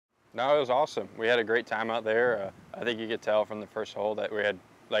No, it was awesome. We had a great time out there. I think you could tell from the first hole that we had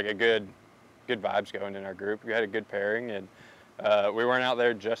like a good vibes going in our group. We had a good pairing, and we weren't out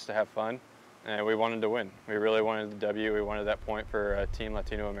there just to have fun, and we wanted to win. We really wanted the W. We wanted that point for Team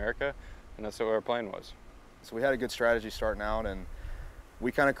Latino America, and that's what our plan was. So we had a good strategy starting out, and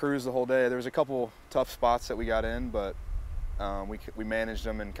we kind of cruised the whole day. There was a couple tough spots that we got in, but we managed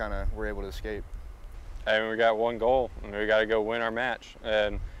them and kind of were able to escape. And we got one goal, and we got to go win our match.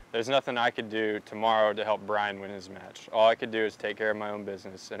 And there's nothing I could do tomorrow to help Brian win his match. All I could do is take care of my own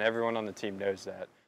business, and everyone on the team knows that.